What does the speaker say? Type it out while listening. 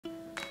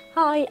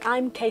Hi,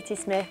 I'm Katie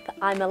Smith.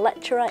 I'm a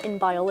lecturer in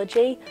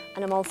biology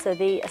and I'm also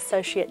the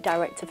Associate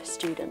Director for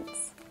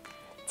Students.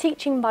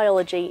 Teaching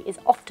biology is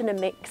often a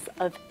mix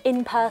of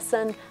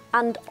in-person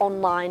and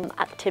online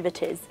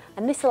activities,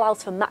 and this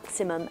allows for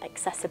maximum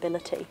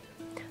accessibility.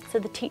 So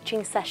the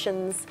teaching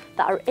sessions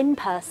that are in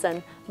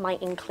person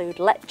might include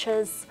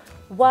lectures,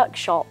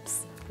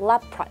 workshops,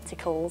 lab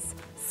practicals,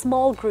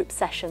 small group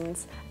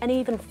sessions and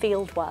even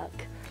fieldwork.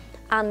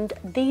 And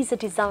these are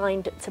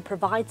designed to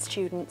provide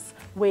students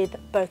with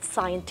both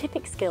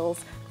scientific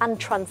skills and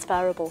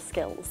transferable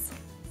skills.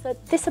 So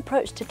this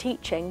approach to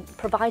teaching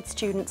provides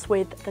students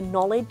with the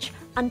knowledge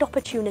and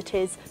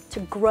opportunities to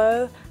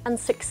grow and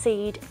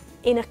succeed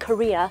in a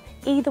career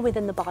either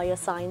within the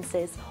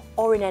biosciences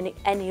or in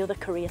any other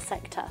career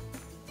sector.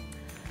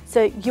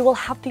 So you will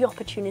have the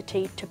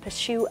opportunity to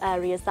pursue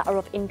areas that are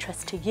of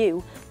interest to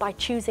you by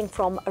choosing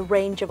from a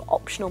range of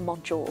optional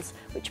modules,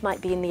 which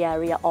might be in the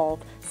area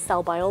of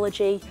cell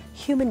biology,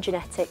 human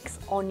genetics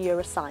or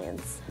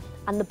neuroscience.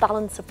 And the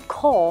balance of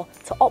core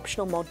to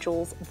optional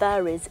modules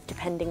varies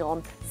depending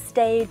on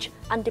stage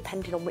and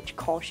depending on which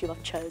course you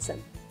have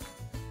chosen.